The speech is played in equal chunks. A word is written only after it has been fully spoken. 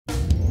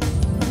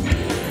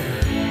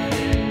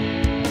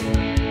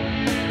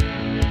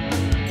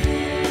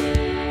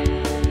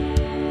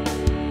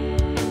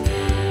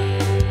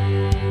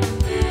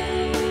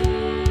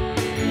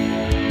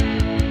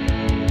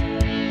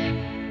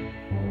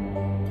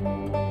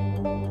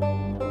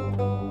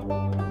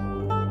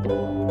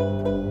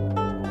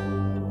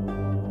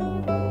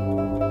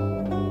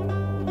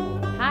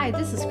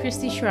this is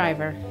Christy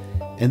Shriver.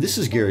 And this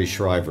is Gary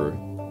Shriver,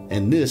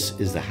 and this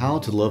is the How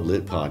to Love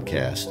Lit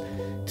podcast.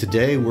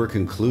 Today we're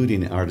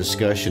concluding our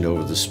discussion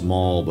over the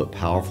small but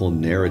powerful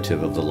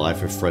narrative of the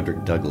life of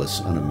Frederick Douglass,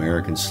 an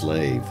American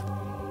slave.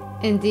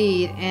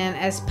 Indeed, and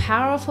as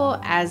powerful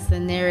as the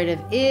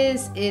narrative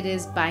is, it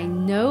is by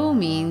no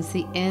means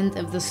the end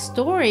of the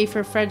story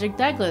for Frederick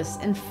Douglass.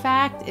 In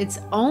fact, it's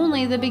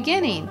only the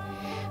beginning.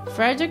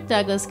 Frederick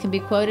Douglass can be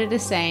quoted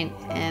as saying,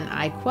 and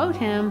I quote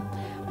him,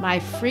 "My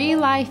free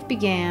life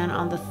began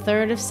on the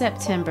 3rd of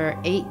September,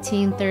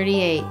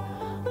 1838.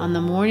 On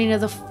the morning of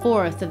the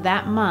 4th of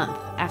that month,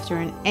 after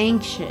an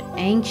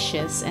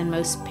anxious and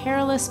most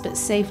perilous but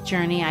safe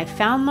journey, I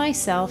found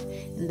myself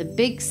in the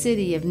big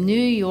city of New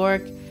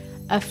York,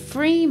 a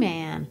free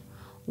man,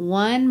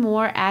 one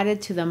more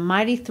added to the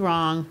mighty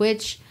throng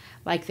which,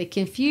 like the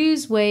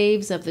confused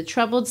waves of the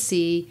troubled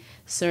sea,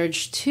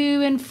 surged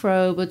to and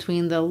fro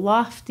between the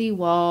lofty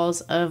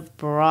walls of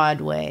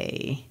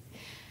Broadway."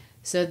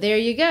 So there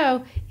you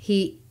go.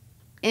 He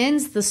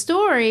ends the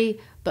story,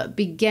 but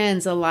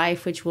begins a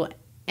life which will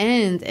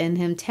end in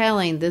him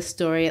telling this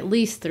story at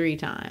least 3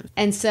 times.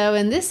 And so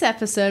in this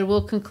episode,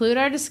 we'll conclude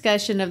our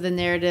discussion of the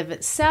narrative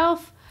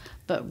itself,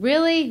 but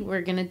really,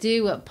 we're going to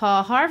do what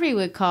Paul Harvey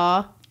would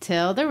call,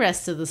 tell the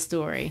rest of the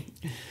story.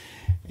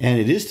 And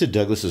it is to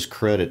Douglass's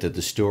credit that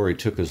the story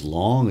took as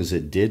long as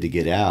it did to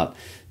get out.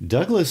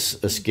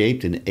 Douglass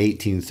escaped in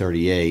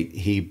 1838.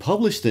 He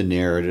published the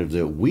narrative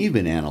that we've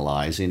been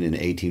analyzing in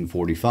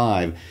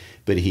 1845,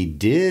 but he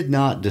did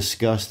not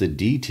discuss the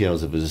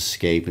details of his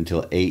escape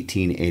until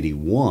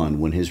 1881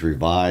 when his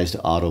revised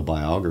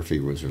autobiography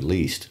was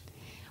released.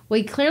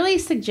 We clearly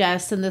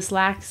suggest in this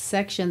last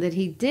section that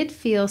he did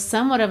feel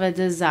somewhat of a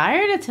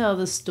desire to tell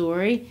the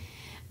story.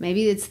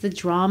 Maybe it's the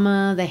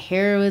drama, the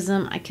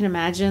heroism. I can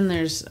imagine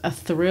there's a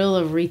thrill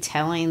of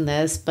retelling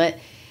this, but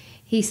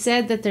he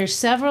said that there's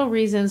several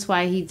reasons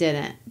why he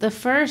didn't. The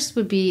first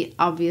would be,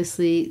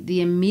 obviously,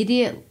 the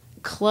immediate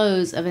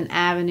close of an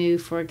avenue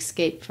for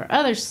escape for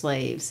other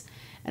slaves.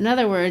 In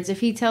other words,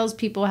 if he tells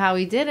people how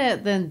he did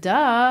it, then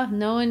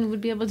no one would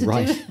be able to do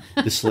it.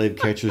 The slave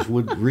catchers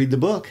would read the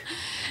book.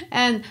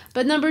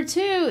 But number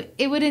 2,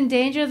 it would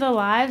endanger the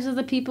lives of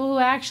the people who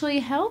actually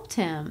helped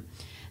him.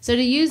 So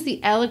to use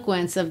the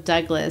eloquence of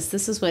Douglass,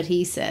 this is what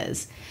he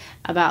says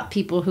about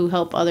people who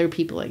help other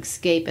people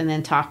escape and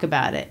then talk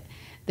about it.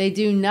 They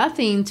do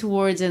nothing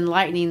towards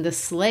enlightening the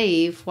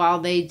slave,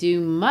 while they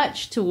do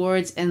much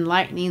towards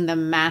enlightening the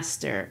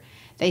master.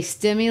 They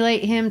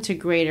stimulate him to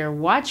greater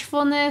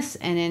watchfulness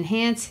and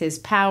enhance his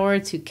power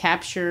to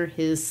capture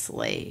his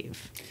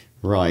slave.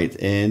 Right,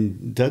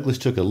 and Douglass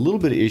took a little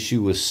bit of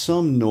issue with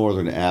some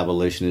Northern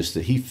abolitionists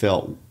that he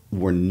felt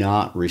were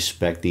not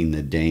respecting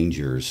the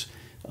dangers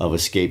of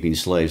escaping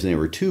slaves, and they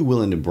were too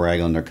willing to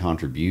brag on their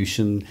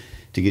contribution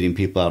to getting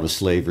people out of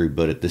slavery,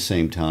 but at the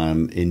same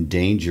time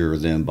endanger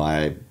them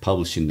by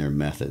publishing their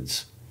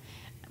methods.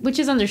 Which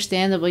is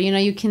understandable. You know,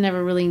 you can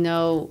never really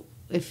know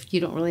if you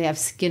don't really have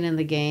skin in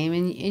the game,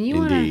 and you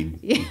want to... Indeed.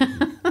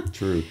 Yeah.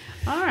 True.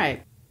 All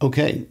right.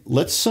 Okay,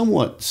 let's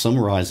somewhat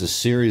summarize a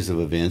series of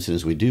events, and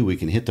as we do, we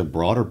can hit the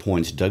broader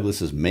points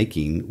Douglass is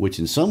making, which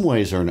in some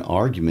ways are an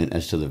argument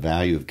as to the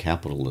value of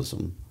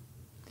capitalism.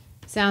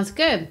 Sounds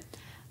good.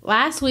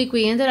 Last week,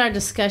 we ended our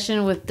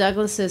discussion with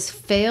Douglass's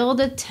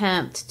failed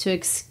attempt to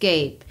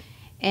escape.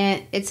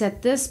 And it's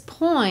at this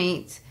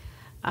point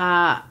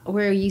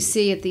where you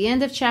see at the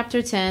end of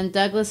chapter 10,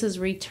 Douglass's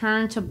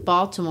return to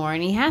Baltimore.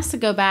 And he has to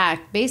go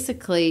back,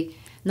 basically,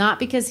 not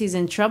because he's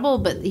in trouble,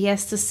 but he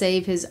has to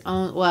save his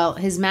own... Well,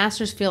 his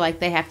masters feel like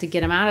they have to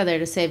get him out of there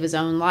to save his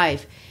own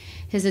life.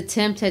 His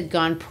attempt had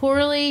gone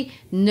poorly.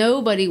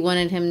 Nobody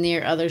wanted him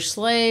near other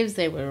slaves.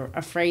 They were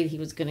afraid he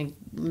was going to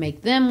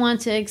make them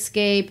want to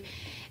escape.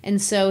 And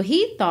so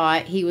he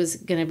thought he was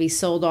going to be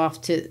sold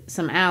off to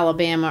some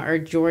Alabama or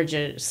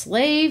Georgia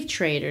slave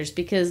traders,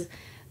 because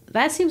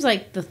that seems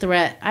like the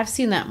threat. I've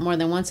seen that more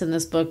than once in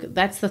this book.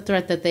 That's the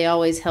threat that they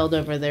always held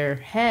over their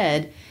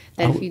head,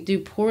 that if you do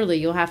poorly,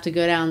 you'll have to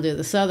go down to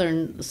the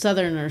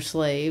southerner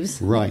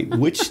slaves. Right,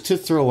 which, to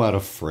throw out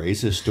a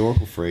phrase, a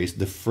historical phrase,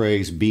 the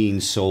phrase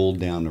being sold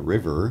down the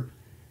river,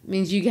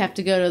 means you have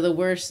to go to the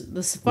worst.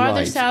 The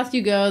farther south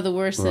you go, the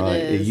worse it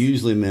is. It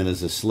usually meant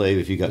as a slave,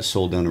 if you got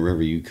sold down the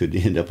river, you could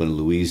end up in a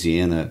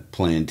Louisiana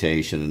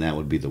plantation, and that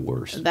would be the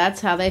worst. That's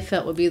how they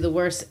felt would be the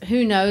worst.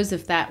 Who knows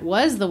if that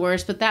was the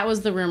worst, but that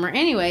was the rumor.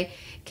 Anyway,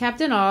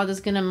 Captain Auld is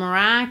going to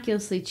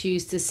miraculously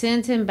choose to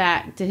send him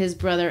back to his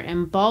brother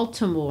in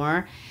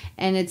Baltimore,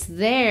 and it's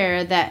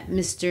there that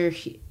Mr.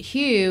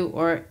 Hugh,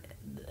 or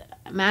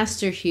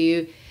Master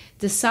Hugh,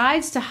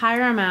 decides to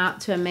hire him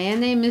out to a man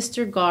named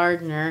Mr.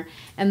 Gardner.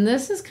 And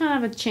this is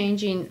kind of a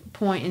changing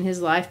point in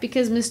his life,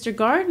 because Mr.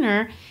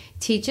 Gardner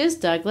teaches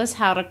Douglass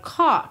how to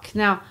caulk.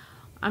 Now,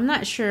 I'm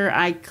not sure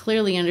I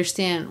clearly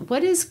understand.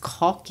 What is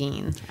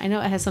caulking? I know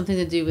it has something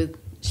to do with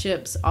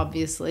ships,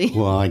 obviously.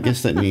 Well, I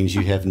guess that means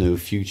you have no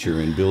future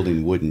in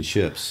building wooden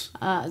ships.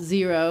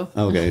 Zero.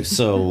 Okay,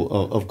 so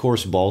of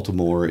course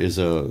Baltimore is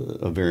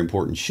a very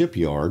important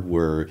shipyard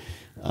where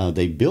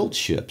They built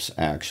ships,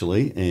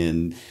 actually,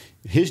 and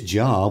his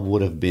job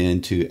would have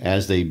been to,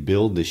 as they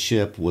build the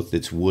ship with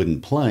its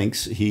wooden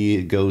planks, he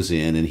goes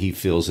in and he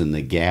fills in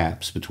the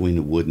gaps between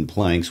the wooden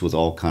planks with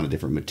all kind of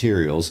different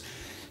materials.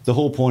 The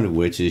whole point of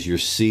which is you're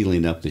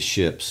sealing up the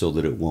ship so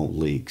that it won't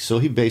leak. So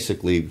he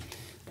basically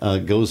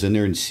goes in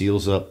there and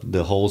seals up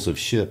the hulls of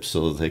ships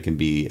so that they can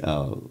be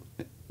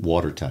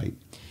watertight.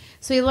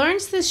 So he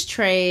learns this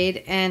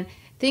trade, and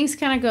things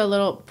kind of go a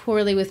little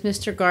poorly with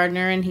Mr.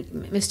 Gardner, and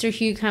Mr.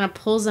 Hugh kind of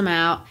pulls him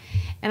out.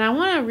 And I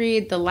want to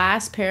read the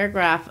last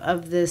paragraph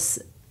of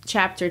this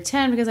chapter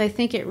 10 because I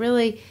think it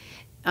really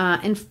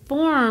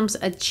informs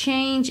a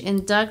change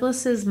in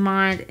Douglas's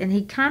mind, and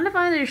he kind of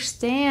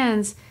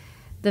understands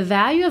the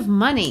value of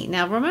money.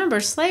 Now, remember,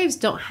 slaves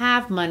don't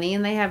have money,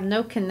 and they have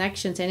no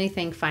connection to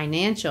anything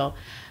financial.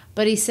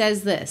 But he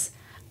says this: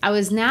 I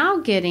was now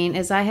getting,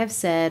 as I have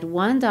said,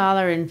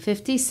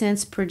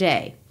 $1.50 per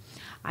day.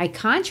 I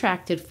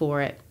contracted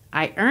for it.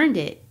 I earned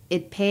it.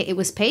 It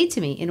was paid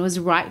to me, and it was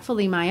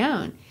rightfully my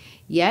own.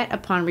 Yet,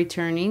 upon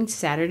returning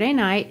Saturday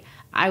night,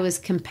 I was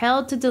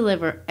compelled to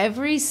deliver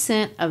every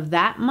cent of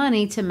that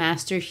money to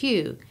Master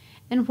Hugh.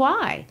 And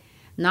why?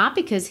 Not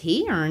because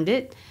he earned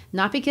it,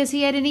 not because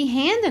he had any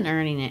hand in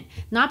earning it,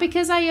 not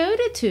because I owed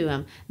it to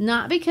him,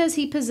 not because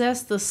he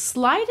possessed the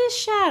slightest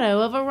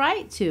shadow of a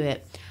right to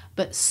it,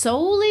 but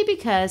solely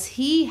because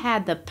he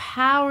had the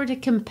power to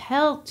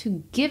compel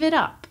to give it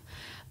up.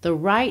 The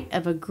right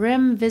of a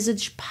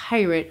grim-visaged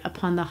pirate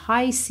upon the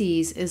high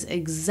seas is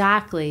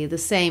exactly the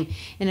same.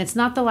 And it's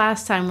not the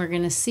last time we're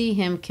going to see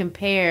him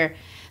compare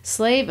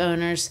slave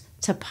owners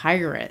to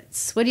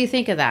pirates. What do you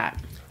think of that?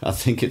 I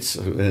think it's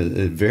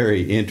a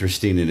very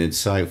interesting and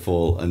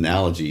insightful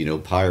analogy. You know,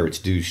 pirates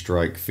do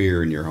strike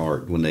fear in your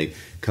heart when they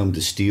come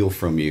to steal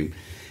from you.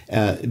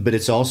 But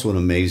it's also an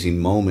amazing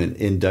moment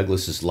in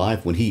Douglas's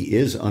life when he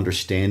is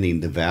understanding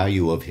the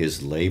value of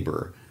his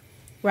labor.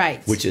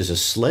 Right. Which as a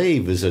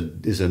slave is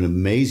an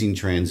amazing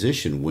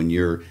transition. When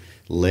your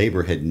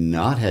labor had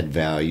not had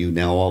value,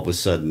 now all of a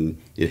sudden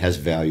it has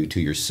value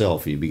to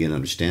yourself, and you begin to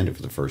understand it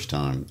for the first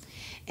time.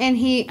 And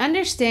he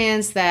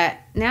understands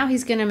that now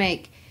he's going to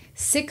make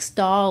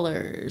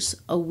 $6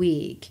 a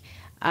week.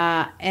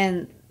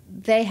 And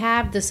they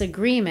have this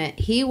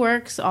agreement. He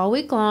works all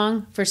week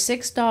long for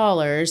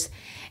 $6.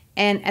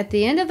 And at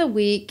the end of the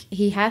week,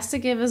 he has to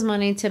give his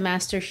money to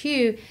Master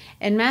Hugh.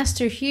 And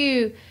Master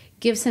Hugh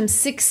gives him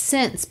 6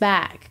 cents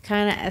back,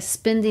 kind of as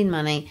spending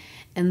money,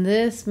 and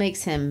this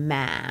makes him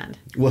mad.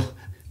 Well,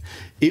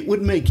 it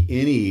would make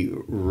any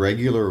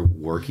regular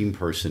working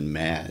person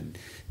mad.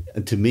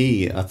 To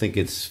me, I think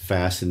it's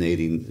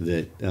fascinating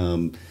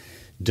that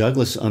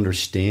Douglas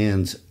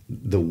understands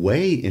the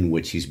way in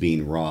which he's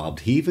being robbed.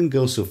 He even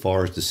goes so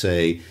far as to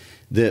say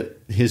that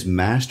his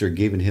master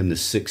giving him the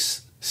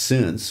 6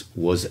 cents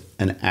was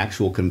an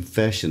actual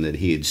confession that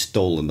he had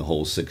stolen the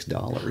whole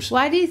 $6.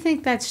 Why do you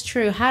think that's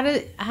true? How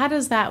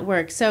does that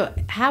work? So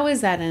how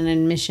is that an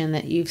admission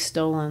that you've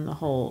stolen the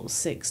whole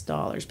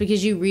 $6?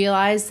 Because you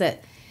realize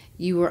that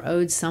you were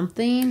owed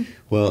something?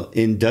 Well,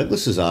 in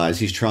Douglas's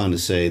eyes, he's trying to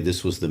say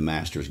this was the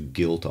master's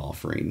guilt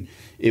offering.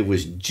 It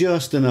was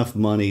just enough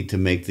money to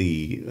make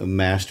the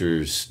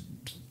master's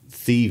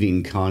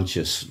thieving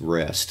conscience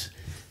rest.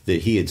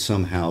 That he had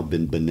somehow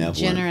been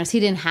benevolent. Generous. He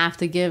didn't have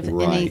to give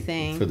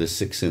anything. For the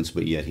 6 cents,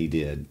 but yet he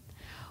did.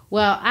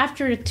 Well,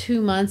 after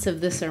 2 months of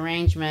this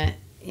arrangement,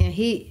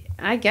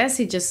 I guess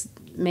he just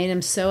made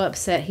him so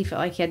upset he felt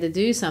like he had to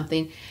do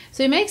something.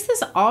 So he makes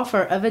this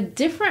offer of a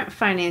different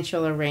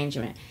financial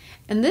arrangement.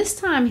 And this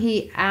time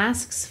he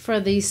asks for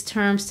these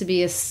terms to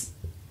be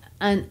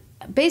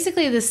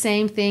basically the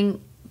same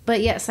thing, but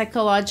yet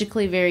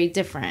psychologically very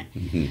different.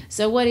 Mm-hmm.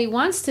 So what he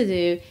wants to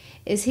do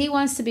is he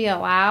wants to be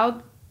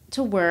allowed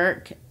to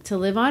work, to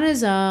live on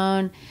his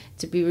own,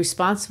 to be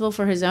responsible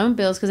for his own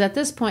bills. Because at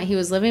this point, he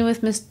was living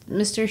with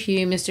Mr.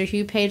 Hugh. Mr.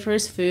 Hugh paid for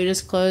his food,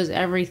 his clothes,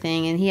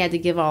 everything, and he had to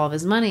give all of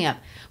his money up.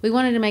 We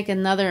wanted to make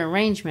another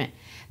arrangement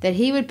that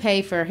he would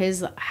pay for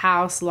his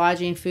house,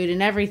 lodging, food,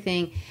 and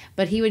everything,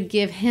 but he would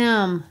give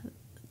him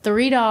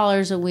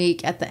 $3 a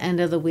week at the end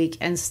of the week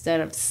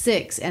instead of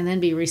 $6, and then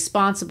be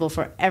responsible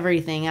for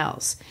everything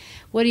else.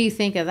 What do you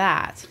think of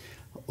that?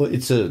 Well,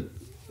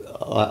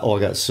 I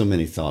got so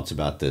many thoughts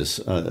about this,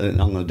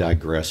 and I'm going to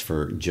digress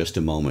for just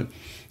a moment.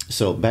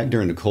 So back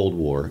during the Cold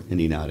War in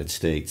the United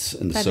States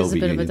and the Soviet Union. That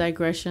is a bit of a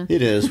digression.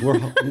 It is. We're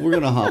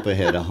going to hop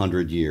ahead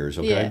 100 years,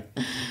 okay?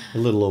 Yeah. A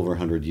little over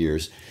 100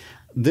 years.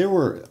 There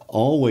were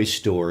always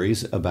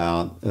stories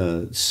about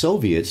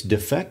Soviets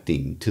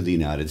defecting to the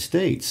United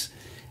States.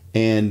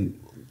 And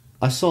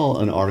I saw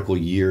an article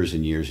years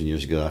and years and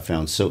years ago I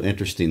found so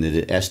interesting that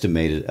it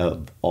estimated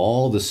of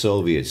all the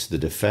Soviets that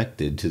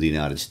defected to the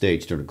United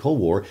States during the Cold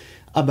War,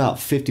 about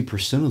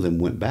 50% of them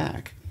went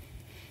back.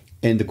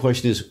 And the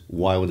question is,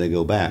 why would they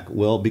go back?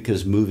 Well,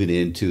 because moving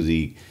into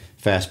the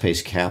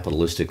fast-paced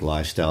capitalistic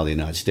lifestyle of the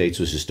United States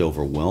was just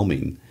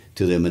overwhelming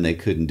to them, and they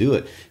couldn't do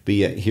it. But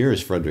yet here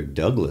is Frederick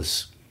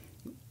Douglass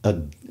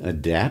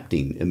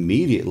adapting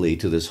immediately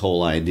to this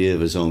whole idea of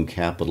his own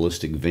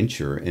capitalistic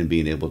venture and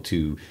being able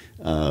to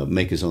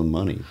make his own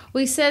money. Well,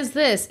 he says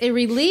this, it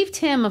relieved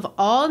him of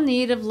all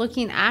need of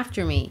looking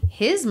after me.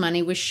 His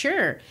money was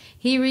sure.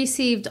 He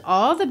received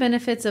all the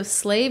benefits of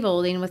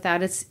slaveholding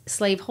without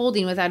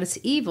its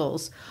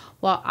evils,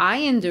 while I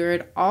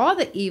endured all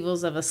the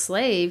evils of a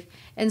slave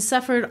and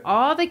suffered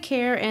all the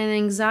care and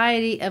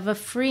anxiety of a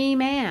free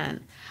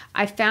man.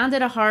 I found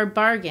it a hard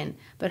bargain,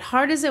 but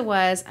hard as it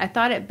was, I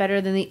thought it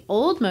better than the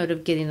old mode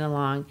of getting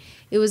along.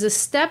 It was a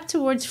step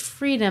towards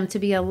freedom to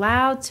be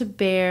allowed to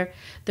bear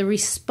the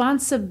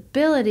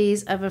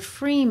responsibilities of a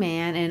free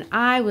man, and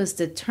I was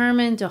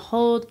determined to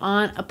hold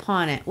on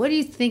upon it. What do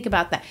you think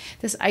about that?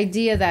 This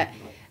idea that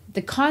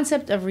the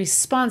concept of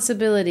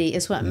responsibility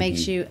is what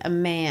makes you a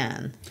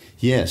man.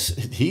 Yes,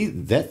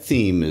 that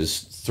theme is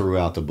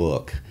throughout the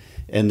book.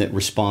 And that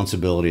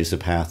responsibility is the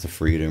path to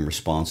freedom,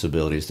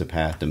 responsibility is the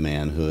path to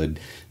manhood,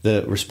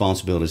 the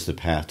responsibility is the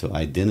path to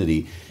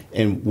identity.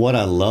 And what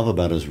I love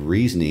about his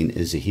reasoning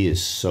is that he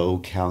is so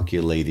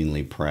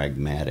calculatingly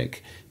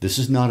pragmatic. This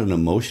is not an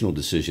emotional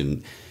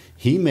decision.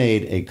 He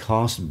made a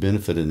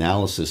cost-benefit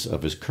analysis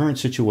of his current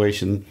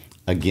situation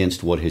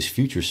against what his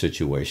future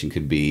situation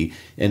could be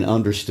and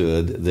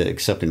understood that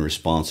accepting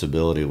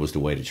responsibility was the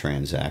way to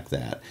transact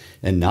that.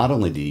 And not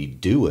only did he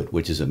do it,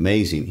 which is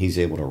amazing, he's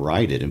able to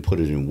write it and put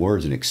it in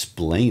words and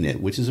explain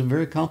it, which is a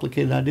very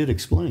complicated idea to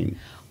explain.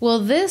 Well,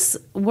 this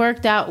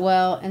worked out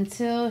well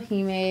until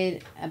he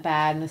made a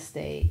bad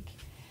mistake.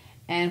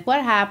 And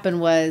what happened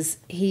was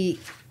he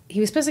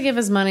was supposed to give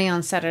his money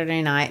on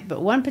Saturday night,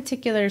 but one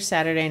particular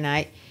Saturday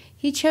night,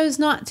 he chose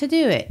not to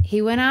do it.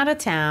 He went out of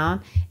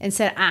town and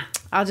said,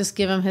 I'll just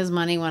give him his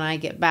money when I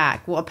get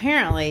back. Well,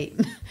 apparently,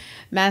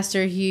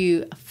 Master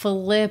Hugh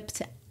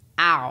flipped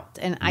out.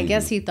 And I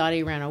guess he thought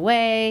he ran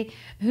away.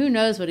 Who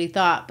knows what he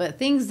thought, but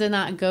things did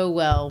not go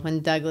well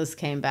when Douglas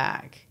came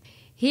back.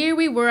 Here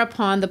we were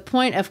upon the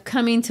point of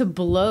coming to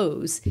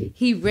blows.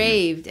 He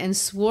raved and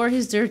swore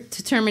his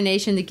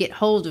determination to get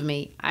hold of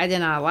me. I did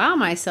not allow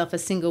myself a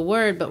single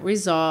word, but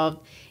resolved,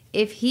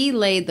 if he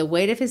laid the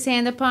weight of his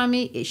hand upon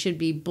me, it should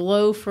be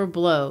blow for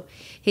blow.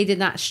 He did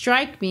not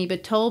strike me,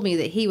 but told me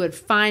that he would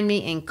find me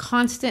in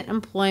constant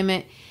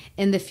employment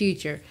in the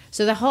future.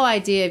 So the whole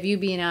idea of you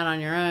being out on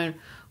your own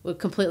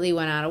completely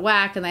went out of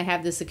whack, and they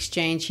have this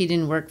exchange. He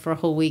didn't work for a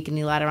whole week, and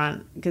he lied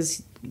around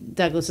because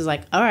Douglas is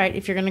like, all right,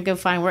 if you're going to go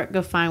find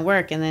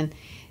work. And then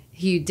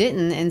Hugh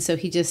didn't, and so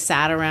he just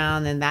sat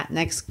around, and that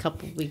next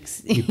couple of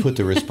weeks... He put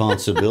the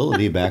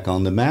responsibility back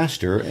on the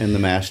master, and the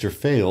master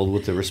failed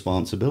with the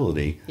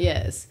responsibility.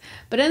 Yes.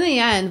 But in the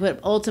end, what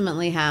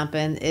ultimately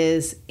happened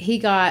is he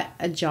got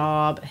a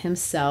job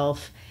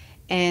himself,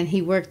 and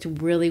he worked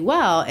really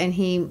well, and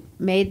he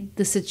made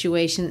the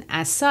situation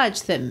as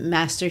such that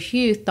Master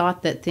Hugh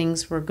thought that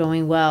things were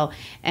going well.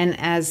 And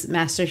as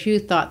Master Hugh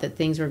thought that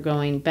things were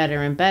going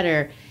better and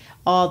better,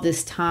 all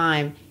this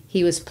time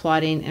he was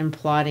plotting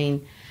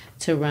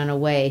to run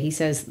away. He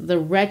says, the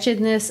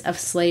wretchedness of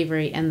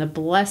slavery and the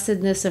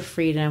blessedness of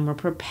freedom were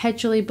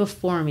perpetually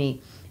before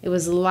me. It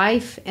was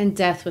life and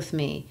death with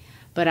me,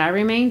 but I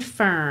remained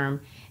firm,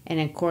 and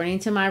according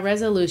to my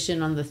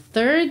resolution, on the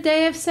 3rd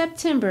day of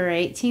September,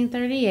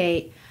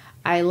 1838,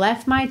 I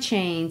left my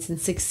chains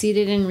and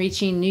succeeded in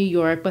reaching New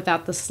York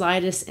without the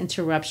slightest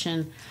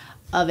interruption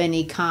of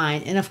any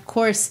kind. And of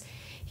course,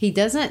 he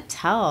doesn't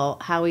tell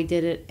how he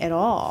did it at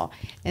all.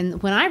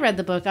 And when I read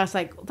the book, I was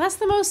like, that's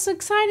the most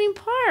exciting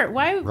part.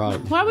 Why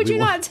would you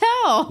not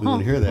tell? We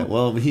want to hear that.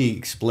 Well, he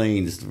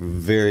explains in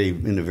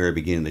the very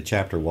beginning of the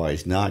chapter why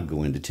he's not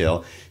going to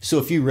tell. So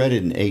if you read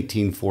it in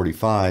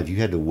 1845, you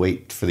had to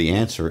wait for the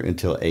answer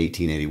until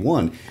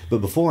 1881. But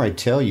before I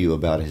tell you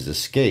about his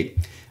escape,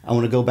 I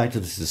want to go back to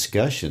this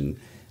discussion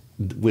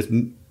with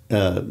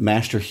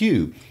Master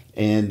Hugh.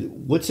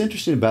 And what's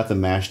interesting about the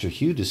Master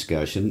Hugh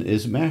discussion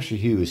is Master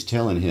Hugh is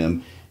telling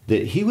him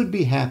that he would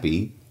be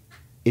happy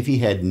if he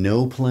had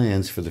no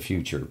plans for the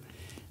future.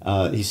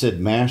 He said,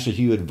 Master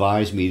Hugh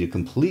advised me to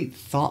complete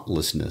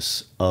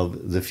thoughtlessness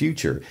of the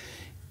future.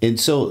 And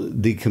so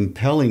the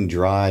compelling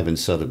drive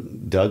inside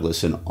of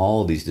Douglas in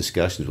all these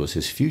discussions was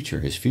his future.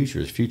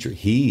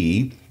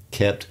 He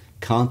kept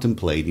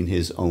contemplating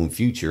his own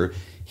future.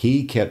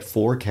 He kept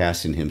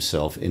forecasting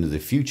himself into the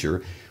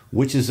future,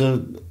 which is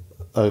a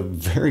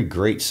very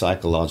great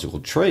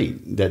psychological trait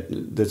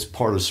that's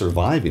part of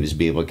surviving, is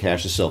be able to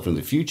cast yourself into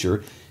the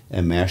future.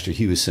 And Master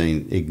Hugh is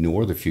saying,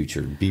 ignore the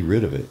future, be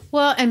rid of it.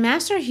 Well, and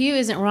Master Hugh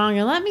isn't wrong.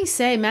 And let me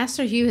say,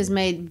 Master Hugh has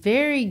made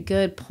very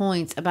good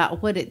points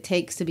about what it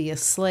takes to be a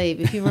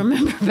slave. If you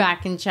remember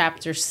back in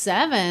chapter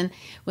 7,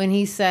 when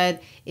he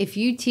said, if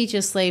you teach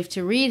a slave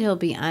to read, he'll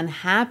be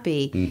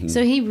unhappy. Mm-hmm.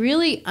 So he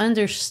really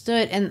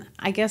understood, and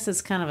I guess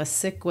it's kind of a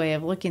sick way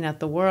of looking at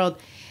the world,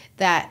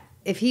 that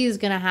if he was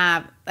going to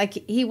have, like,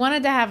 he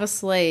wanted to have a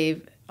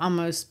slave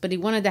almost, but he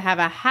wanted to have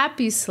a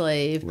happy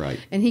slave. Right.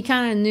 And he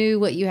kind of knew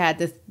what you had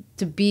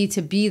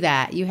to be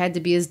that. You had to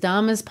be as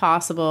dumb as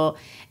possible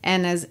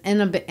and as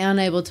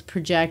unable to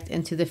project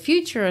into the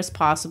future as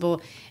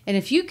possible. And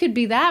if you could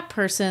be that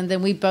person,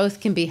 then we both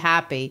can be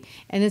happy.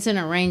 And it's an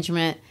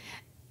arrangement,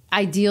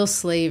 ideal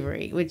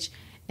slavery, which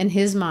in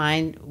his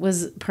mind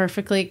was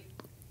perfectly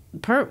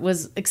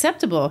was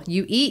acceptable.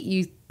 You eat,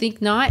 you think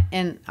not,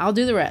 and I'll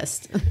do the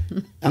rest.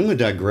 I'm going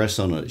to digress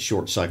on a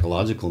short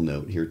psychological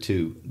note here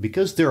too,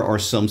 because there are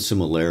some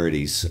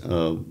similarities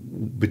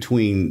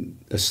between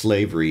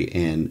slavery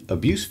and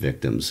abuse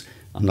victims.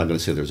 I'm not going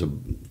to say there's a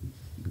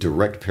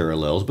direct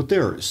parallels, but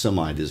there are some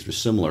ideas that are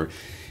similar.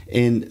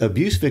 And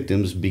abuse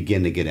victims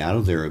begin to get out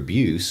of their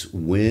abuse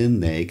when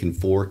they can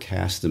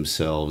forecast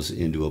themselves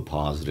into a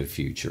positive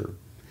future.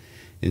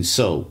 And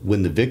so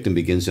when the victim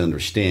begins to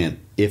understand,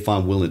 if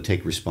I'm willing to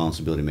take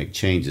responsibility, make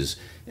changes,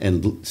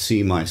 and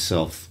see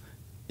myself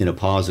in a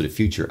positive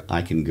future,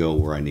 I can go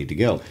where I need to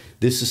go.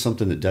 This is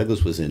something that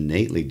Douglass was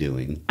innately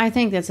doing. I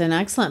think that's an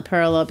excellent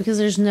parallel, because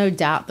there's no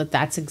doubt that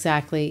that's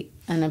exactly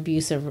an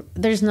abusive.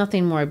 There's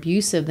nothing more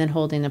abusive than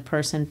holding a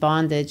person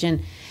bondage.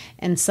 And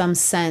in some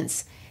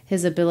sense,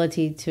 his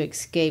ability to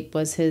escape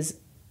was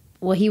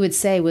what he would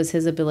say was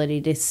his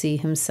ability to see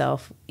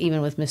himself,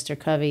 even with Mr.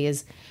 Covey,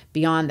 is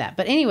beyond that.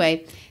 But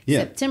anyway, yeah.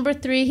 September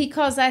 3, he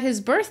calls that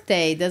his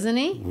birthday, doesn't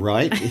he?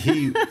 Right.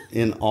 He,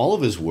 in all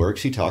of his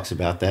works, he talks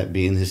about that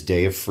being his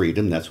day of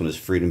freedom. That's when his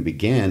freedom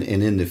began.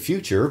 And in the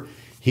future,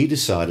 he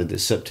decided that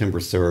September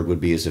 3rd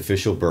would be his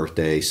official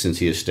birthday, since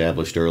he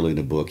established early in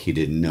the book he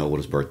didn't know what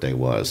his birthday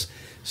was.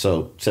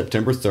 So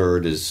September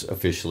 3rd is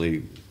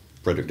officially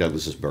Frederick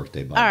Douglass's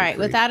birthday. All right,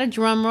 without a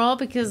drum roll,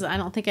 because I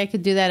don't think I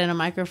could do that in a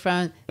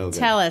microphone. Okay.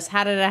 Tell us,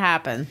 how did it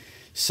happen?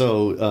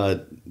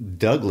 So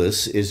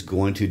Douglass is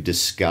going to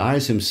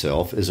disguise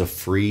himself as a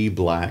free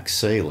black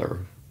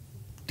sailor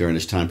during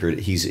this time period.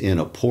 He's in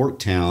a port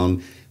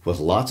town with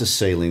lots of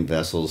sailing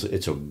vessels.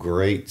 It's a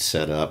great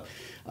setup.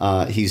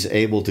 He's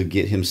able to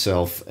get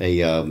himself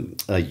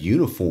a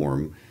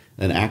uniform,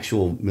 an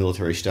actual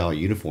military-style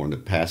uniform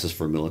that passes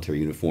for a military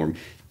uniform,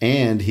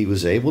 and he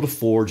was able to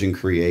forge and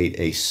create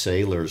a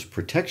sailor's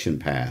protection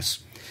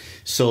pass,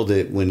 so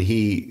that when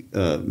he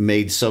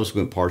made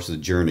subsequent parts of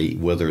the journey,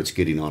 whether it's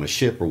getting on a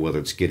ship or whether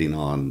it's getting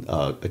on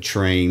a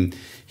train,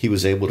 he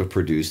was able to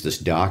produce this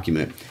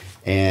document.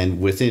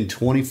 And within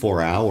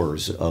 24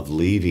 hours of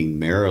leaving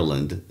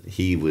Maryland,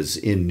 he was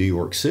in New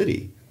York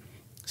City.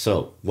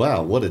 So,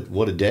 wow, what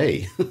a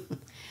day.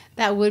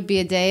 That would be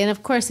a day. And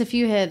of course, if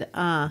you had,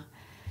 and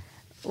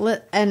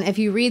if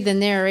you read the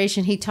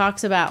narration, he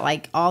talks about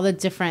like all the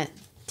different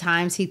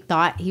times he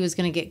thought he was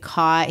going to get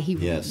caught. He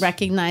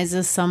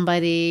recognizes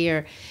somebody,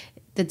 or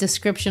the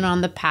description on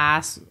the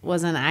pass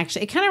wasn't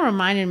actually. It kind of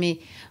reminded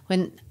me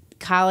when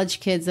college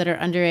kids that are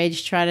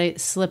underage try to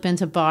slip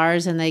into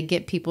bars and they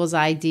get people's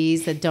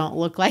IDs that don't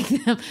look like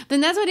them.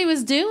 Then that's what he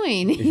was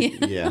doing.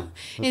 Yeah.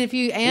 And if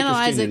you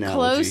analyze it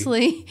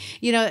closely,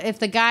 if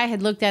the guy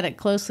had looked at it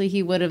closely,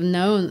 he would have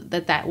known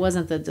that that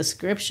wasn't the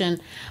description,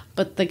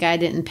 but the guy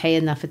didn't pay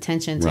enough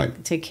attention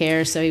to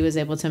care, so he was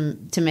able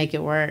to make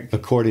it work.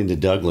 According to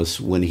Douglass,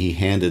 when he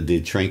handed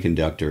the train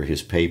conductor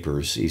his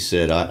papers, he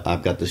said,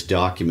 I've got this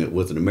document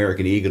with an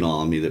American Eagle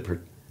on it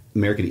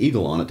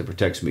that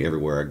protects me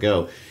everywhere I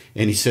go.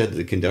 And he said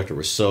the conductor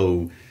was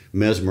so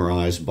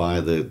mesmerized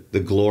by the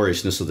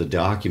gloriousness of the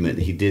document,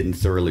 he didn't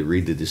thoroughly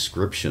read the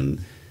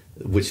description,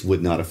 which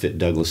would not have fit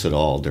Douglass at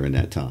all during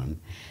that time.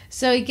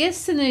 So he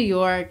gets to New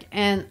York,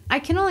 and I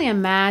can only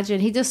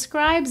imagine, he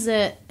describes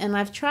it, and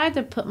I've tried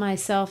to put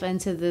myself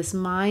into this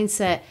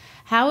mindset,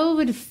 how it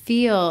would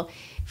feel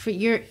for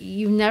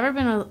you've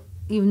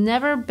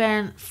never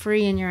been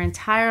free in your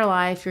entire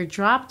life. You're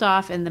dropped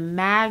off in the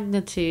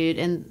magnitude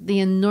and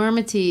the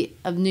enormity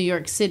of New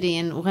York City.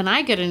 And when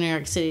I go to New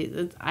York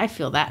City, I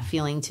feel that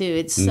feeling too.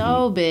 It's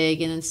so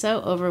big and it's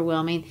so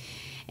overwhelming.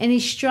 And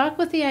he's struck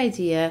with the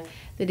idea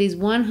that he's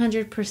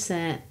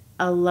 100%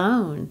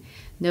 alone.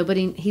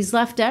 He's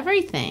left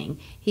everything.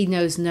 He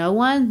knows no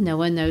one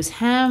knows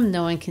him,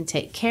 no one can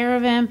take care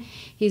of him.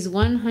 He's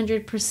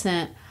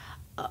 100%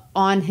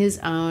 on his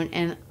own,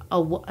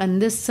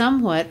 and this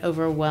somewhat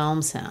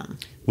overwhelms him.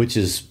 Which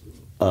is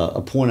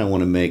a point I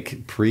want to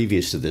make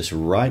previous to this.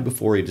 Right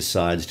before he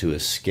decides to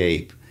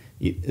escape,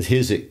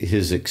 his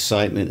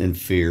excitement and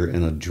fear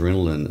and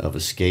adrenaline of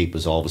escape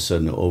is all of a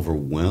sudden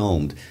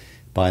overwhelmed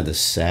by the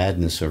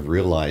sadness of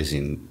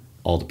realizing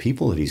all the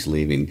people that he's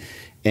leaving.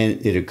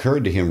 And it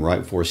occurred to him right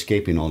before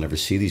escaping, I'll never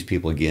see these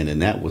people again.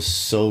 And that was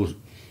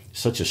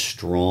such a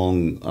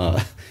strong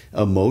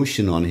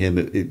emotion on him.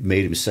 It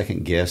made him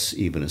second guess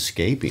even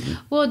escaping.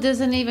 Well,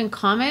 doesn't even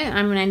comment.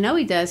 I mean, I know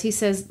he does. He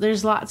says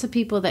there's lots of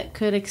people that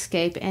could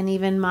escape and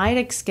even might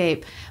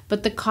escape,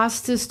 but the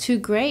cost is too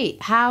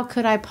great. How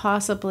could I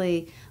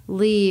possibly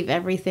leave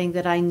everything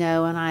that I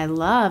know and I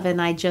love, and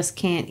I just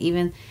can't?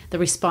 Even the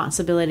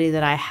responsibility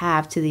that I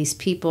have to these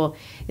people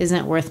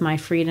isn't worth my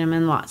freedom.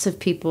 And lots of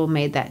people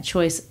made that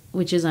choice,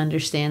 which is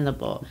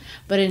understandable.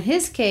 But in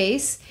his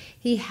case,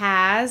 he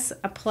has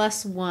a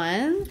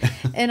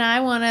 +1, and I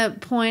want to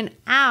point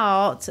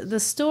out the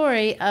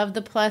story of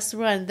the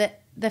 +1.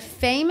 That the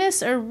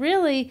famous, or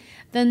really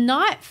the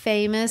not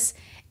famous,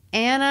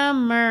 Anna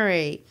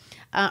Murray.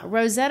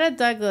 Rosetta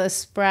Douglas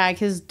Spragg,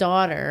 his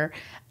daughter,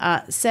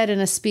 said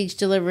in a speech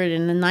delivered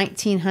in the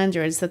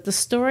 1900s that the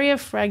story of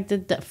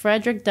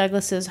Frederick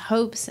Douglass's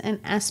hopes and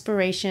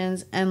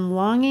aspirations and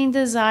longing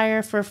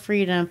desire for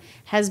freedom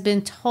has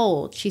been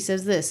told. She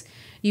says this,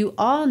 "You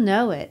all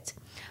know it,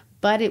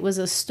 but it was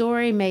a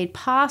story made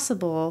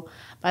possible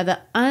by the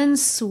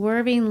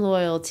unswerving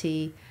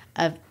loyalty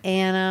of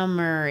Anna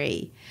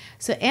Murray."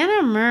 So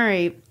Anna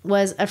Murray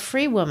was a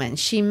free woman.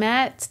 She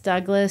met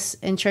Douglass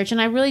in church,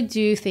 and I really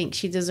do think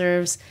she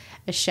deserves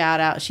a shout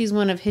out. She's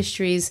one of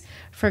history's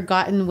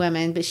forgotten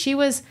women, but she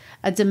was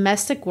a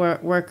domestic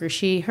worker.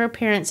 Her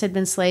parents had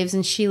been slaves,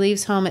 and she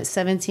leaves home at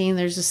 17.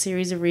 There's a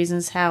series of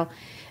reasons how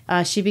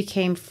she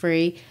became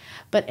free.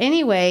 But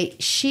anyway,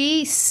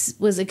 she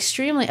was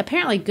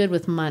apparently good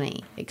with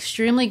money,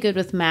 extremely good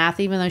with math,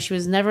 even though she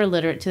was never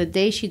literate. To the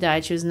day she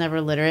died, she was never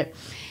literate.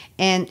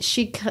 And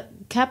she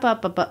kept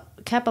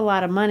a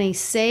lot of money,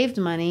 saved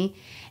money.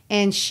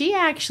 And she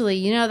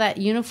actually, that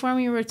uniform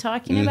you were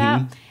talking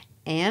about,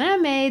 Anna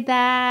made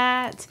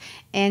that.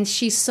 And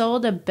she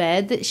sold a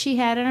bed that she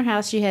had in her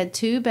house. She had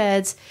 2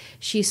 beds.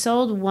 She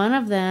sold one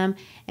of them,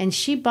 and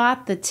she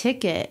bought the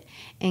ticket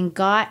and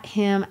got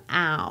him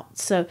out.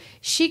 So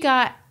she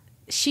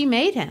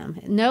made him.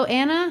 No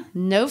Anna,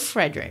 no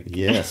Frederick.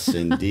 Yes,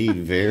 indeed.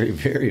 Very,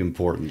 very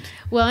important.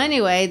 Well,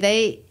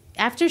 anyway,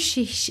 after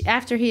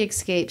he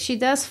escaped, she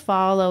does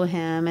follow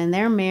him, and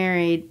they're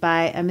married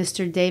by a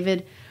Mr.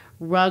 David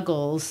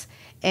Ruggles,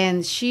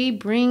 and she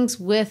brings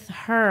with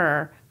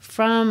her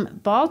from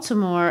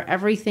Baltimore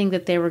everything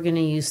that they were going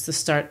to use to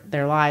start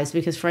their lives,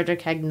 because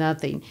Frederick had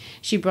nothing.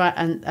 She brought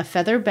a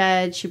feather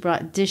bed, she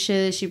brought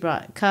dishes, she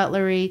brought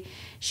cutlery,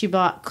 she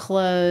bought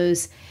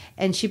clothes,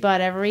 and she bought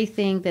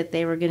everything that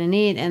they were going to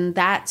need. And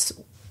that's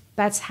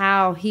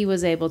how he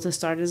was able to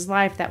start his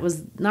life. That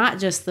was not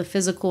just the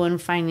physical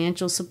and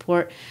financial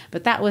support,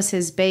 but that was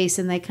his base.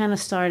 And they kind of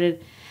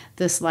started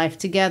this life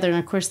together. And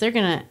of course,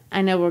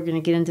 I know we're going to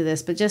get into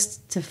this, but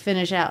just to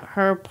finish out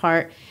her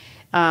part,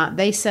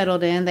 they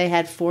settled in. They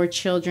had 4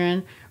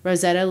 children,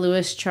 Rosetta,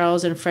 Louis,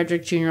 Charles, and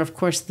Frederick Jr. Of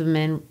course,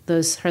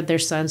 their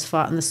sons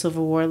fought in the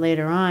Civil War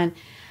later on.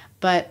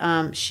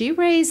 But she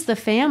raised the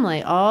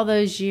family all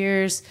those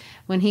years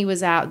when he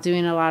was out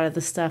doing a lot of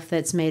the stuff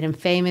that's made him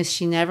famous.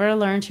 She never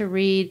learned to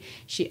read.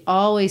 She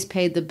always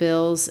paid the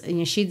bills.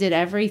 She did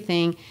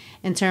everything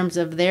in terms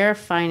of their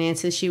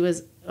finances. She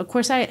was, of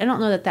course, I don't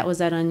know that was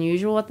that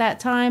unusual at that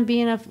time,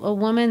 being a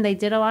woman. They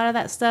did a lot of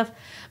that stuff,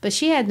 but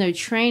she had no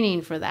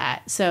training for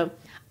that. So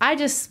I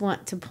just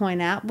want to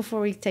point out,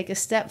 before we take a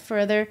step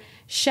further,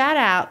 shout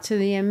out to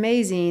the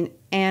amazing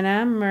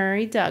Anna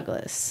Murray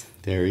Douglass.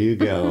 There you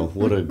go.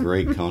 What a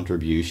great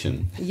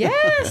contribution.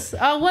 Yes,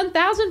 a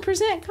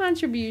 1,000%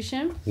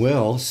 contribution.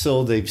 Well,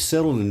 so they've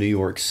settled in New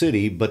York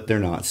City, but they're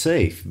not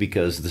safe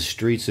because the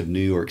streets of New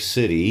York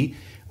City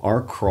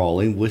are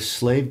crawling with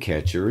slave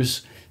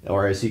catchers,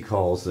 or as he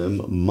calls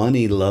them,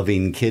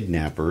 money-loving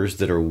kidnappers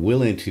that are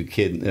willing to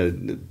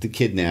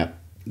kidnap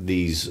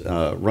these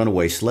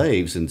runaway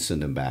slaves and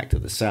send them back to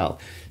the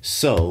South.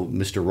 So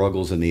Mr.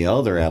 Ruggles and the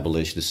other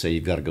abolitionists say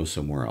you've got to go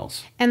somewhere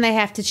else. And they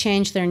have to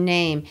change their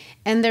name.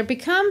 And there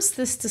becomes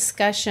this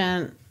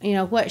discussion,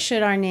 what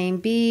should our name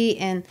be?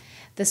 And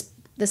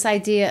this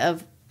idea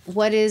of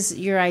what is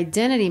your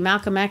identity?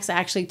 Malcolm X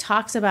actually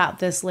talks about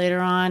this later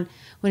on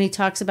when he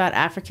talks about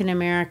African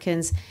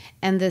Americans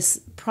and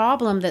this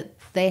problem that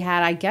they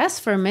had, I guess,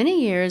 for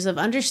many years of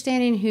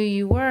understanding who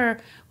you were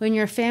when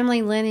your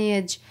family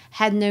lineage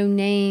had no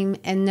name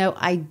and no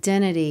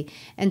identity.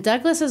 And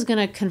Douglass is going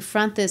to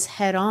confront this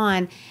head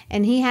on,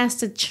 and he has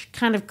to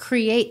kind of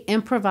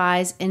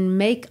improvise, and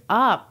make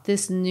up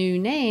this new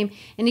name.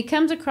 And he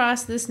comes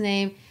across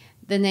the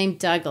name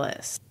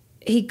Douglass.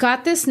 He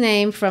got this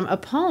name from a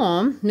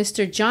poem.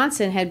 Mr.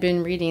 Johnson had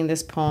been reading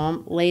this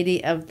poem,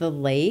 Lady of the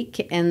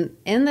Lake. And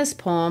in this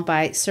poem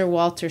by Sir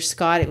Walter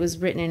Scott, it was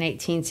written in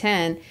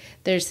 1810,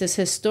 there's this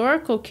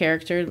historical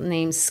character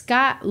named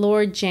Scott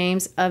Lord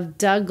James of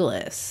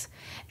Douglas.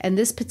 And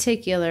this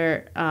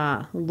particular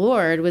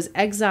lord was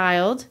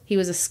exiled. He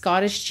was a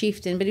Scottish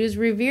chieftain, but he was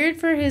revered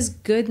for his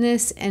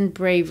goodness and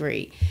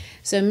bravery.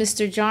 So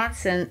Mr.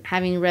 Johnson,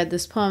 having read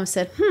this poem,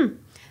 said,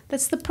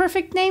 that's the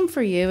perfect name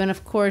for you. And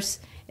of course,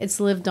 it's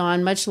lived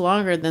on much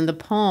longer than the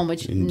poem,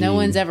 which Indeed. No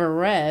one's ever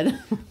read.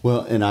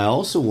 Well, and I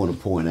also want to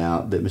point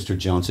out that Mr.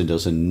 Johnson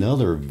does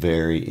another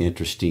very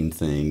interesting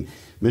thing.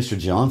 Mr.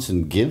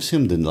 Johnson gives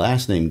him the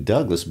last name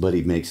Douglas, but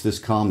he makes this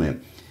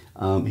comment.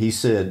 He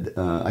said,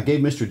 I gave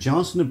Mr.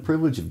 Johnson the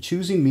privilege of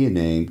choosing me a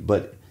name,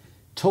 but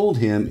told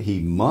him he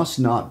must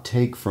not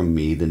take from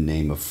me the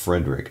name of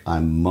Frederick.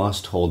 I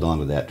must hold on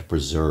to that to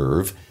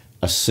preserve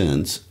a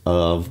sense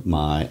of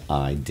my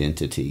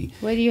identity.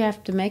 What do you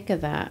have to make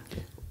of that?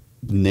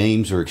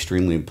 names are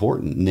extremely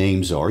important.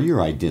 Names are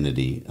your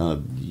identity.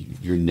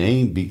 Your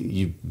name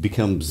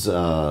becomes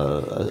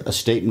a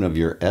statement of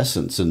your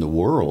essence in the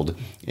world,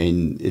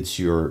 and it's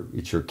your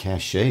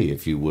cachet,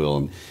 if you will.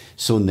 And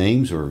so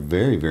names are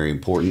very, very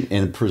important,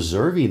 and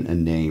preserving a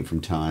name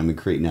from time and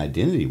creating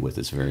identity with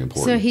it's very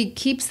important. So he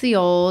keeps the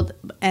old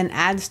and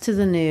adds to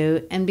the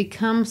new and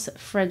becomes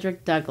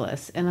Frederick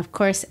Douglass. And of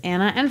course,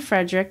 Anna and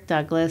Frederick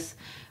Douglass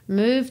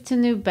moved to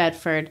New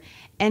Bedford,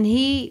 and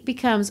he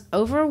becomes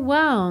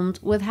overwhelmed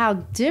with how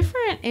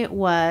different it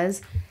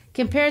was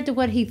compared to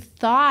what he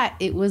thought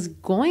it was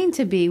going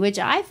to be, which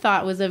I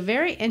thought was a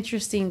very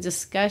interesting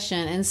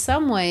discussion. In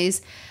some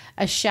ways,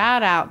 a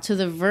shout out to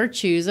the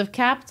virtues of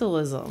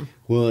capitalism.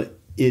 Well,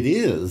 it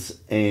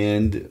is,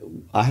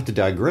 and I have to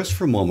digress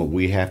for a moment.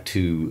 We have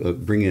to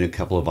bring in a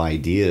couple of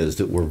ideas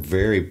that were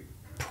very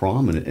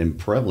prominent and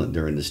prevalent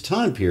during this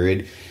time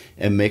period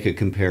and make a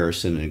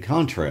comparison and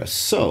contrast.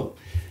 So,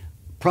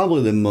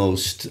 probably the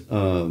most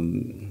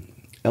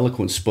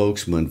eloquent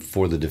spokesman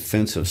for the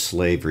defense of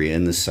slavery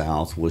in the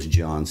South was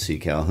John C.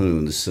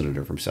 Calhoun, the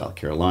senator from South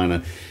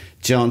Carolina.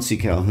 John C.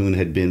 Calhoun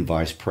had been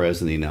vice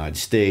president of the United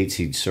States.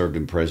 He'd served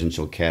in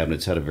presidential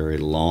cabinets, had a very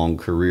long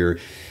career.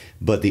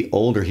 But the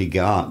older he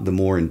got, the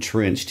more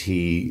entrenched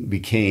he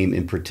became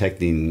in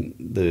protecting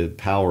the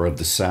power of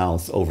the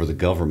South over the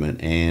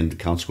government and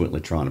consequently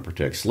trying to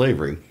protect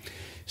slavery.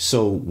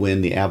 So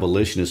when the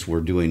abolitionists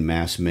were doing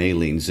mass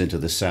mailings into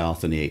the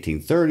South in the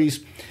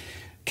 1830s,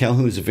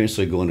 Calhoun is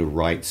eventually going to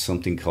write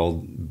something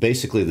called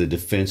basically the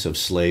defense of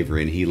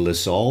slavery, and he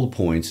lists all the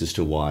points as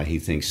to why he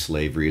thinks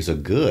slavery is a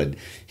good.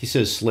 He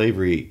says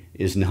slavery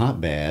is not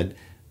bad,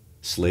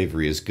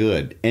 slavery is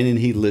good. And then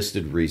he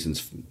listed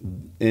reasons,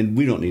 and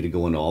we don't need to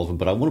go into all of them,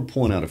 but I want to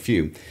point out a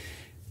few.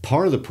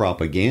 Part of the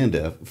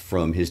propaganda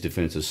from his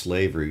defense of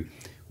slavery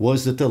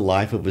was that the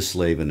life of a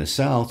slave in the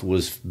South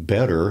was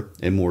better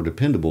and more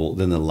dependable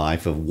than the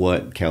life of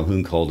what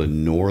Calhoun called a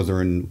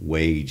northern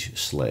wage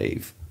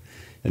slave.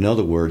 In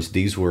other words,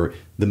 these were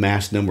the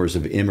mass numbers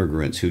of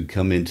immigrants who'd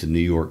come into New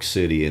York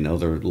City and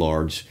other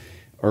large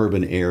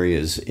urban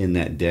areas in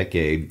that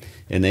decade,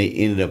 and they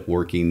ended up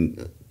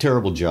working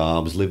terrible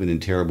jobs, living in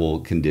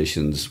terrible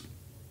conditions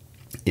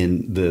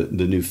in the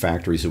new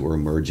factories that were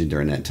emerging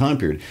during that time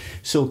period.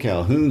 So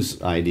Calhoun's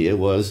idea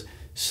was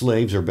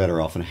slaves are better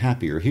off and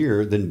happier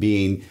here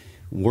than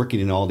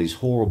working in all these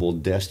horrible,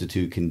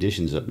 destitute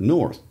conditions up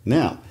north.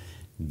 Now,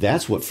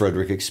 that's what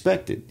Frederick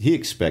expected. He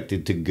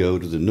expected to go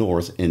to the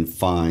North and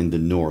find the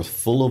North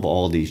full of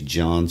all these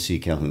John C.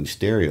 Calhoun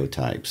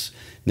stereotypes.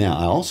 Now,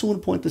 I also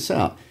want to point this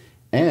out.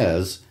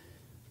 As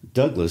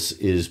Douglass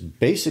is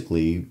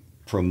basically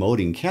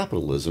promoting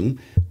capitalism,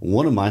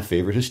 one of my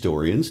favorite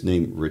historians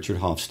named Richard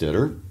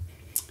Hofstadter,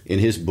 in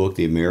his book,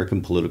 The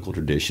American Political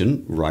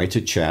Tradition, writes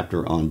a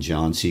chapter on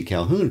John C.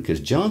 Calhoun, because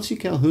John C.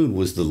 Calhoun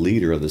was the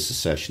leader of the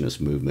secessionist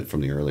movement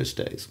from the earliest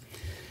days.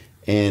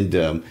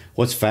 And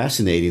what's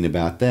fascinating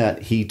about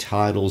that, he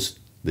titles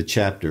the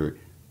chapter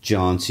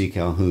John C.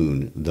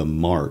 Calhoun, The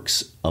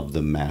Marks of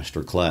the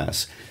Master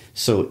Class.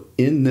 So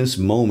in this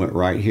moment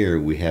right here,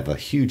 we have a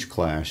huge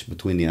clash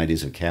between the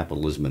ideas of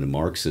capitalism and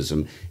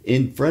Marxism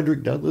in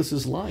Frederick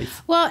Douglass's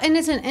life. Well, and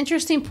it's an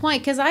interesting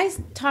point because I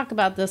talk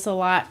about this a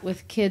lot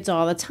with kids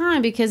all the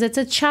time because it's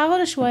a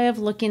childish way of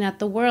looking at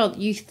the world.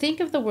 You think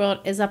of the world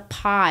as a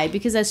pie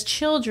because as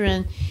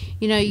children,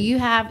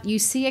 you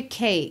see a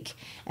cake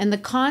and the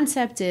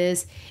concept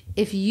is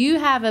if you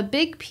have a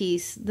big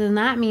piece, then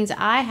that means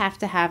I have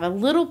to have a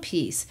little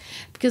piece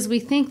because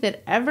we think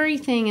that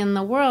everything in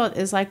the world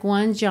is like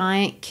one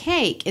giant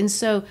cake. And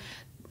so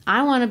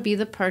I want to be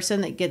the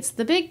person that gets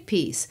the big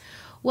piece.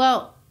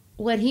 Well,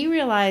 what he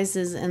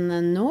realizes in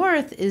the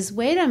North is,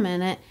 wait a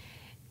minute,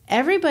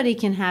 everybody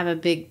can have a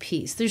big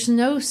piece. There's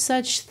no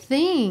such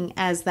thing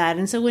as that.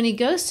 And so when he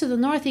goes to the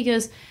North, he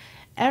goes,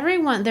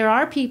 there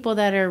are people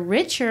that are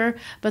richer,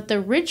 but the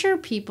richer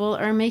people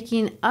are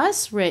making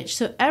us rich.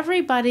 So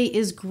everybody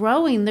is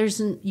growing.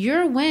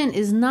 Your win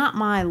is not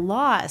my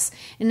loss.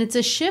 And it's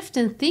a shift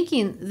in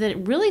thinking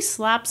that really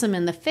slaps them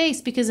in the face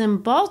because in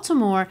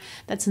Baltimore,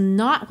 that's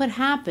not what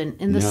happened.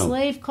 In the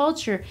slave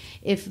culture,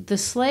 if the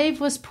slave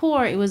was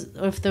poor,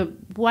 if the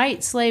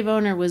white slave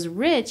owner was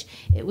rich,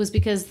 it was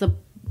because the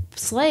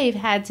slave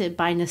had to,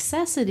 by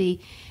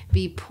necessity,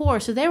 be poor.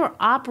 So they were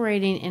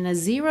operating in a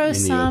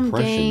zero-sum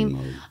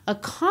game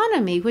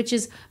economy, which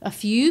is a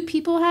few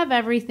people have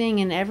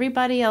everything and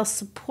everybody else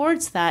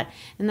supports that.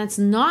 And that's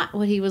not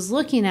what he was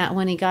looking at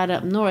when he got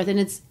up north.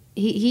 And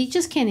he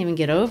just can't even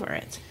get over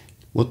it.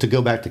 Well, to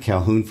go back to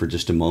Calhoun for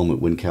just a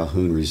moment, when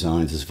Calhoun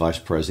resigns as Vice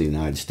President of the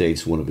United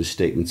States, one of his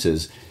statements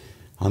is,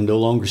 I'm no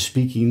longer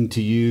speaking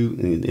to you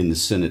in the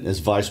Senate as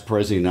Vice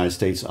President of the United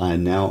States. I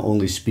am now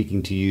only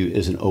speaking to you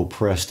as an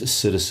oppressed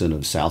citizen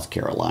of South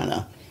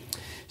Carolina.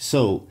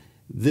 So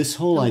this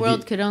whole idea... The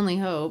world could only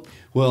hope.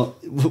 Well,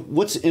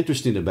 what's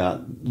interesting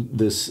about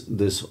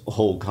this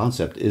whole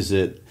concept is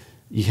that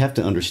you have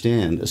to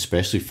understand,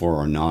 especially for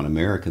our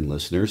non-American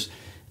listeners,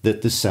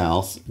 that the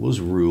South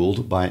was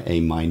ruled by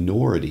a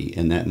minority,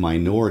 and that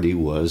minority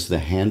was the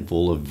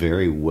handful of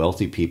very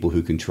wealthy people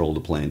who controlled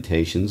the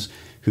plantations,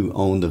 who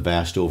owned the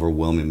vast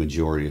overwhelming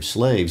majority of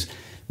slaves.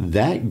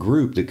 That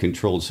group that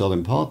controlled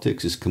Southern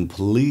politics is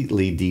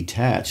completely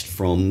detached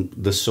from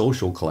the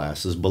social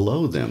classes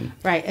below them.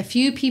 Right. A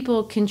few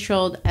people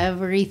controlled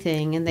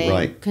everything, and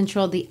they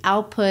controlled the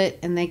output,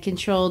 and they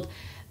controlled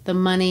the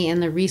money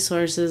and the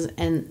resources,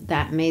 and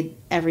that made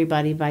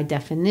everybody, by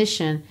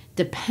definition,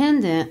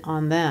 dependent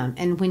on them.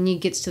 And when he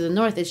gets to the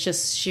North, it's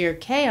just sheer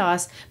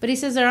chaos. But he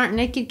says there aren't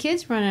naked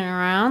kids running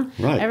around.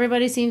 Right.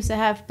 Everybody seems to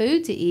have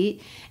food to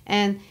eat.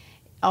 And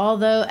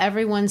although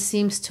everyone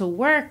seems to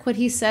work, what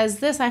he says,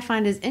 this I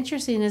find is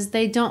interesting, is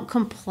they don't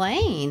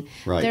complain.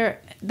 Right.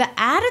 The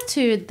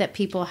attitude that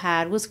people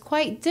had was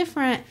quite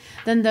different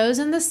than those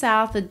in the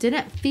South that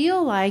didn't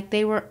feel like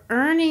they were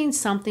earning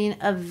something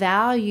of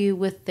value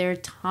with their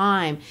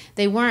time.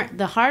 They weren't,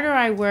 the harder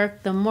I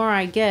work, the more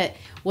I get,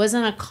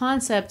 wasn't a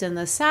concept in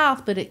the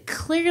South, but it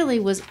clearly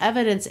was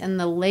evidence in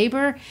the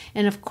labor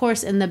and, of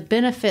course, in the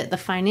benefit, the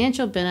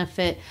financial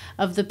benefit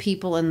of the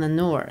people in the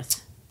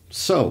North.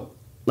 So,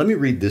 let me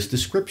read this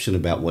description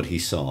about what he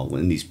saw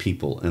when these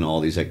people and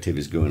all these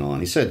activities going on.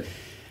 He said,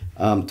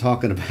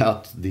 talking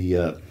about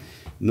the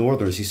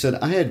Northerners, he said,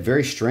 I had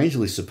very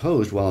strangely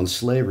supposed while in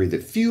slavery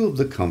that few of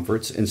the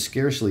comforts and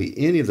scarcely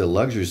any of the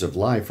luxuries of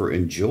life were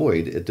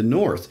enjoyed at the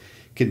North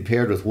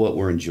compared with what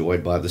were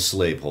enjoyed by the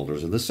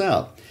slaveholders of the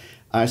South.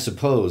 I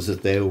suppose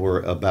that they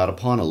were about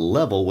upon a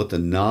level with the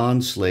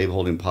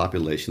non-slaveholding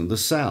population of the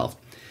South.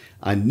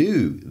 I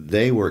knew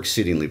they were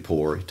exceedingly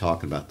poor,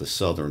 talking about the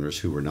Southerners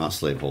who were not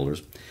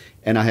slaveholders,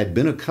 and I had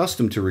been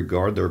accustomed to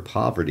regard their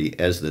poverty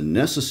as the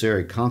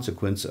necessary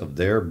consequence of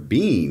their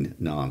being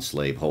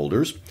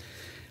non-slaveholders.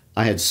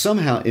 I had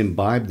somehow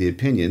imbibed the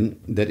opinion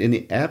that in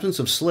the absence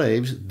of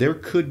slaves, there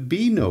could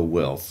be no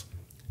wealth,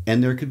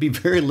 and there could be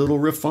very little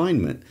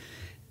refinement,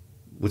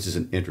 which is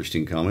an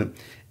interesting comment.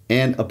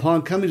 And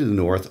upon coming to the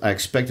North, I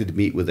expected to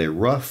meet with a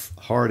rough,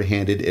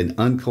 hard-handed, and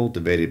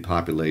uncultivated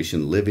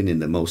population living in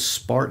the most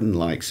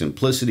Spartan-like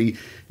simplicity,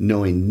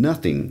 knowing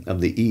nothing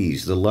of the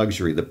ease, the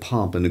luxury, the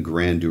pomp, and the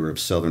grandeur of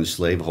Southern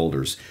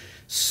slaveholders.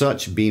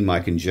 Such being my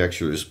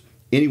conjectures,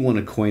 anyone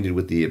acquainted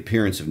with the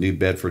appearance of New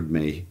Bedford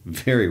may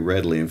very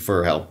readily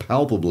infer how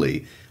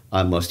palpably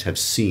I must have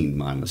seen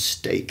my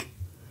mistake.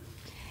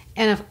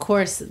 And of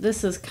course,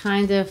 this is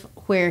kind of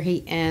where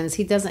he ends.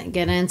 He doesn't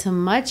get into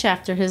much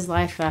after his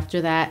life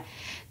after that.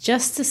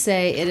 Just to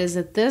say, it is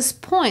at this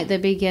point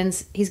that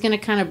he's going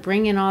to kind of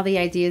bring in all the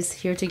ideas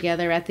here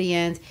together at the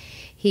end.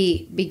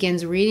 He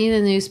begins reading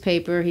the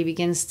newspaper. He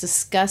begins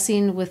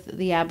discussing with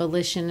the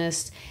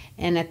abolitionists.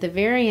 And at the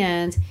very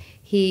end,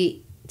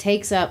 he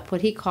takes up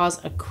what he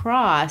calls a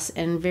cross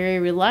and very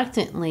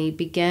reluctantly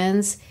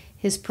begins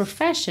his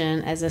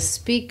profession as a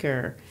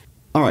speaker.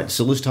 All right,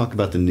 so let's talk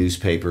about the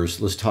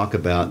newspapers. Let's talk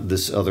about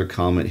this other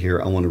comment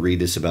here. I want to read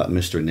this about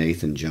Mr.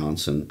 Nathan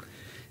Johnson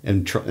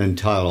and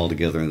tie it all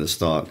together in this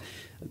thought.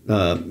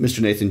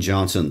 Mr. Nathan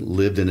Johnson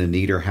lived in a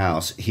neater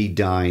house. He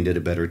dined at a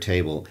better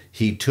table.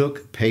 He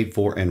took, paid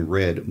for, and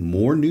read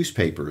more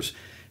newspapers,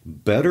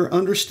 better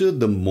understood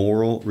the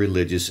moral,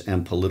 religious,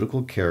 and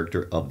political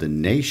character of the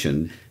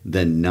nation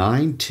than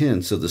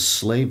 9/10 of the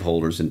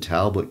slaveholders in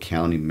Talbot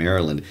County,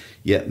 Maryland.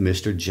 Yet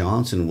Mr.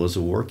 Johnson was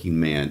a working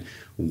man.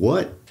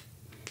 What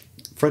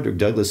Frederick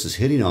Douglass is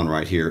hitting on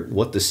right here,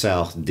 what the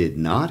South did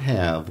not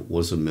have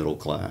was a middle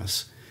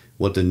class.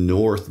 What the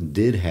North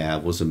did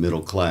have was a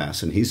middle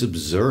class. And he's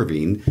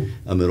observing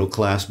a middle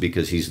class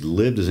because he's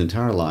lived his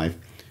entire life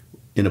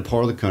in a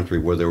part of the country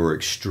where there were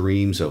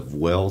extremes of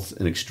wealth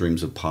and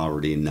extremes of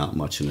poverty and not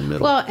much in the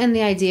middle. Well, and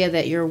the idea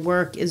that your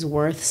work is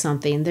worth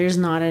something. There's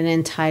not an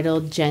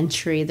entitled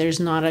gentry.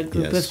 There's not a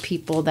group of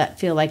people that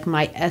feel like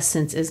my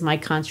essence is my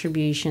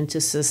contribution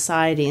to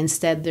society.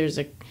 Instead, there's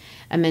a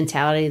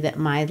mentality that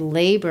my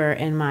labor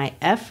and my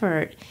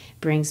effort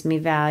brings me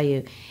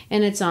value.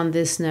 And it's on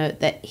this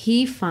note that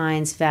he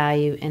finds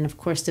value and, of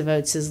course,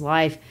 devotes his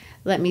life,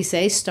 let me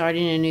say,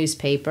 starting a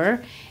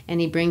newspaper,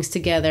 and he brings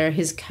together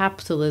his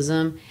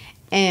capitalism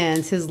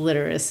and his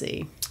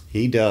literacy.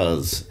 He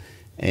does,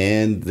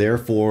 and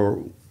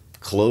therefore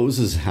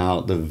closes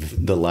out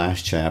the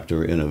last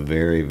chapter in a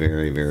very,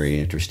 very, very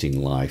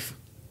interesting life.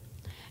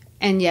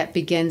 And yet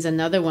begins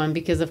another one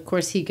because, of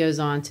course, he goes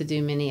on to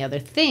do many other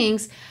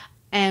things.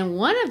 And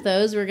one of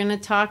those we're going to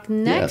talk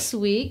next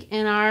week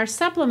in our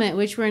supplement,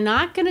 which we're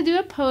not going to do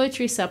a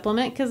poetry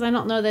supplement because I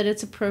don't know that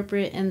it's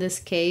appropriate in this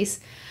case.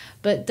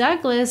 But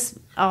Douglass,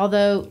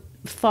 although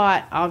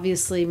fought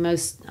obviously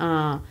most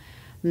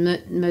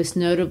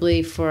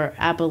notably for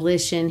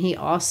abolition, he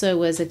also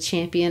was a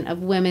champion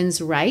of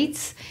women's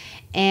rights.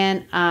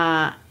 And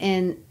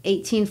in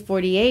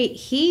 1848,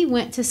 he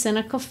went to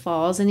Seneca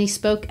Falls and he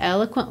spoke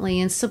eloquently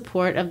in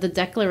support of the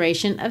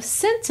Declaration of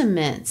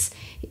Sentiments.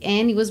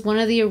 and he was one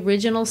of the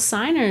original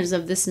signers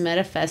of this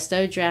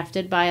manifesto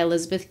drafted by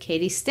Elizabeth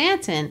Cady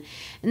Stanton.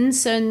 And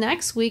so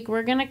next week,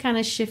 we're going to kind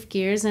of shift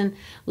gears and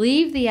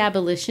leave the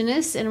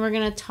abolitionists, and we're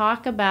going to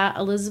talk about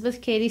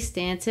Elizabeth Cady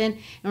Stanton,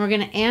 and we're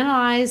going to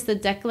analyze the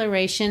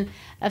Declaration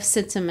of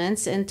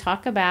Sentiments and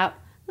talk about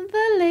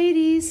the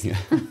ladies.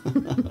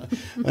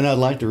 And I'd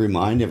like to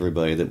remind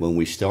everybody that when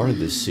we started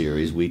this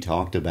series, we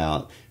talked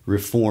about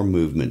reform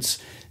movements.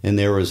 And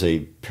there was a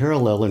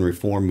parallel and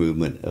reform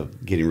movement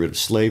of getting rid of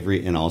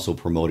slavery and also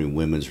promoting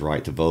women's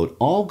right to vote,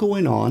 all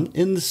going on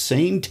in the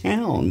same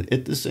town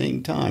at the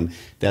same time.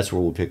 That's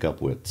where we'll pick up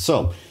with.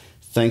 So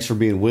thanks for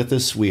being with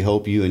us. We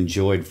hope you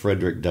enjoyed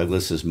Frederick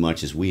Douglass as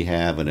much as we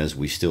have and as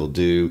we still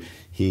do.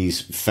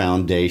 He's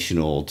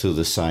foundational to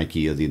the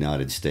psyche of the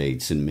United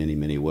States in many,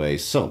 many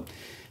ways. So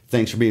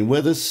thanks for being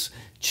with us.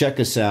 Check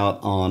us out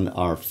on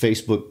our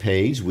Facebook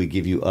page. We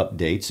give you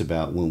updates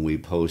about when we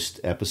post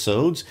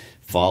episodes.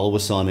 Follow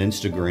us on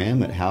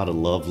Instagram at How to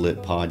Love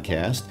Lit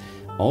Podcast.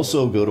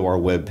 Also go to our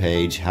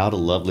webpage,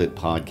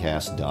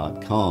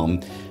 howtolovelitpodcast.com.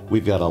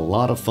 We've got a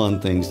lot of fun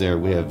things there.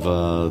 We have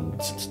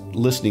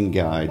listening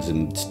guides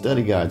and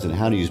study guides on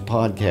how to use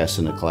podcasts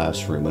in a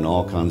classroom and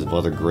all kinds of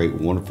other great,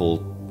 wonderful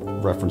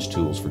reference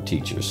tools for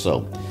teachers.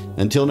 So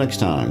until next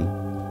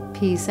time.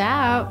 Peace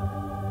out.